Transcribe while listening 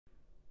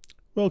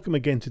Welcome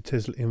again to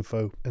Tesla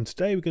Info, and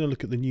today we're going to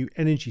look at the new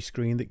energy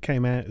screen that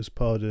came out as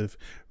part of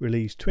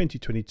release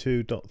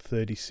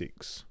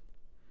 2022.36.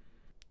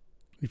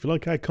 If you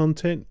like our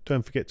content,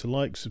 don't forget to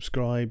like,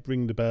 subscribe,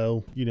 ring the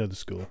bell, you know the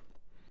score.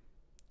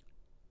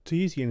 To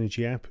use the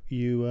energy app,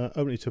 you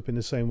open it up in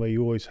the same way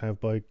you always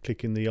have by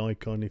clicking the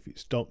icon if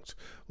it's docked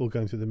or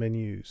going through the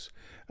menus.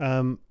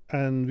 And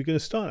we're going to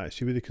start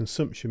actually with the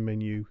consumption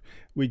menu,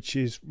 which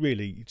is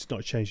really, it's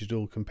not changed at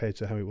all compared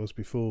to how it was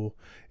before.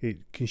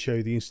 It can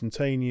show the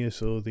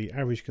instantaneous or the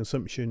average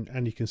consumption,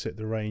 and you can set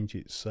the range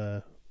it's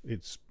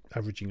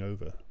averaging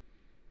over.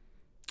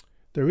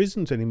 There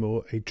isn't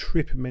anymore a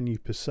trip menu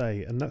per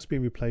se, and that's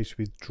been replaced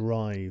with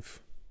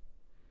drive.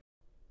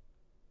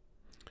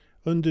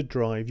 Under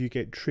drive you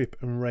get trip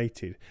and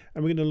rated,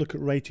 and we're going to look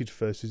at rated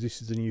first as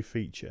this is the new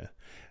feature.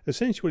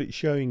 Essentially what it's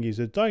showing is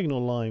a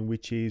diagonal line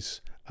which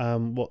is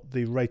what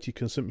the rated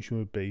consumption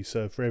would be.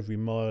 So for every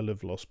mile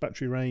of lost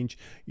battery range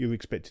you're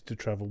expected to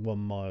travel 1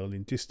 mile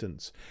in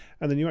distance,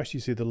 and then you actually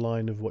see the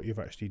line of what you've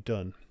actually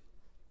done.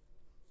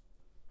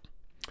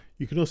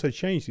 You can also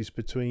change this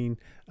between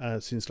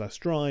since last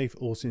drive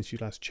or since you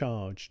last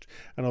charged,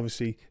 and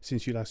obviously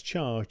since you last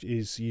charged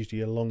is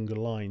usually a longer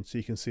line, so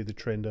you can see the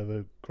trend over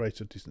a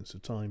greater distance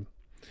of time.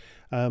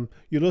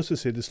 You'll also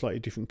see the slightly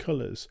different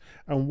colours,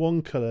 and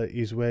one colour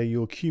is where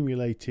your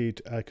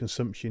accumulated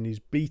consumption is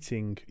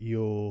beating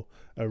your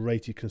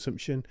rated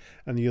consumption,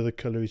 and the other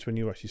colour is when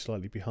you're actually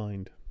slightly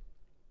behind.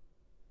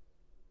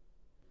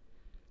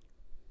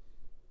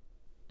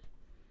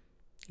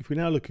 If we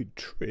now look at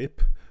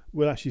trip,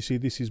 we'll actually see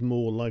this is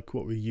more like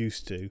what we're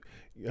used to.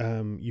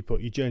 You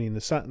put your journey in the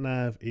Sat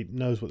Nav, it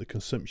knows what the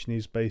consumption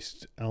is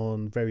based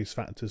on various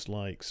factors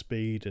like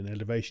speed and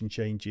elevation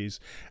changes,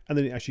 and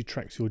then it actually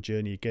tracks your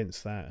journey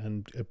against that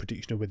and a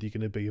prediction of whether you're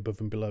going to be above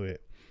and below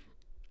it.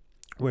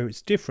 Where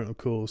it's different, of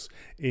course,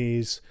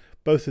 is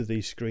both of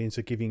these screens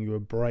are giving you a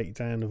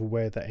breakdown of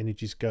where that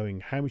energy is going,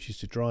 how much is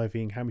to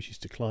driving, how much is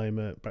to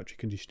climate, battery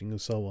conditioning, and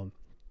so on.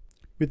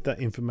 With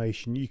that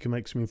information you can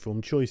make some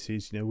informed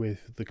choices.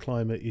 With the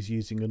climate is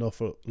using an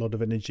awful lot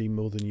of energy,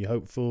 more than you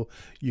hope for,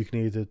 you can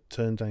either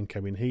turn down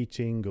cabin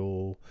heating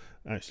or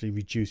actually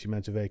reduce the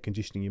amount of air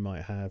conditioning you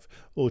might have,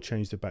 or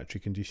change the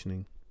battery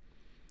conditioning.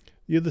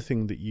 The other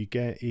thing that you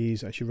get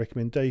is actually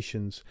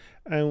recommendations,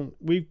 and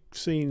we've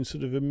seen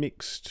sort of a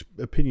mixed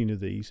opinion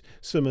of these.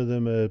 Some of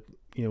them are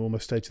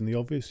almost stating the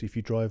obvious. If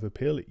you drive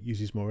uphill it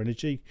uses more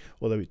energy,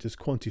 although it does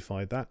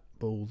quantify that,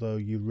 although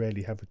you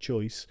rarely have a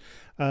choice.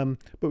 But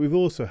we've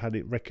also had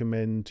it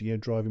recommend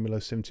driving below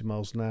 70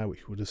 miles an hour,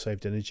 which would have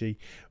saved energy,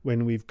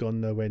 when we've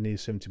gone nowhere near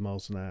 70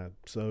 miles an hour,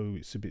 so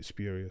it's a bit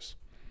spurious.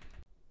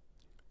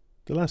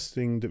 The last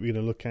thing that we're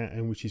going to look at,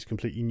 and which is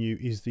completely new,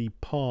 is the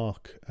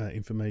park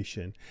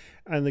information.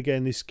 And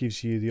again, this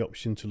gives you the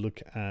option to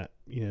look at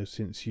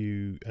since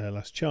you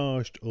last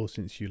charged or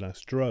since you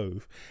last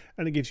drove,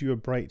 and it gives you a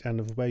breakdown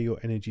of where your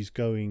energy is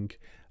going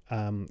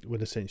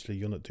when essentially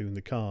you're not doing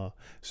the car.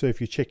 So if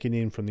you're checking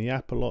in from the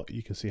app a lot,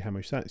 you can see how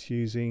much that's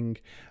using,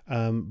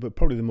 but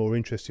probably the more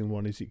interesting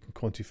one is it can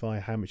quantify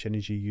how much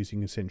energy you're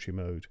using in Sentry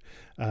mode,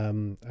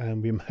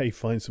 and we may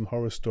find some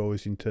horror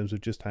stories in terms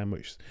of just how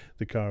much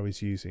the car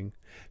is using.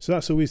 So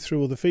that's always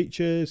through all the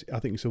features. I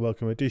think it's a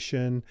welcome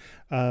addition,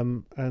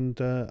 and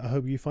I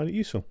hope you find it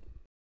useful.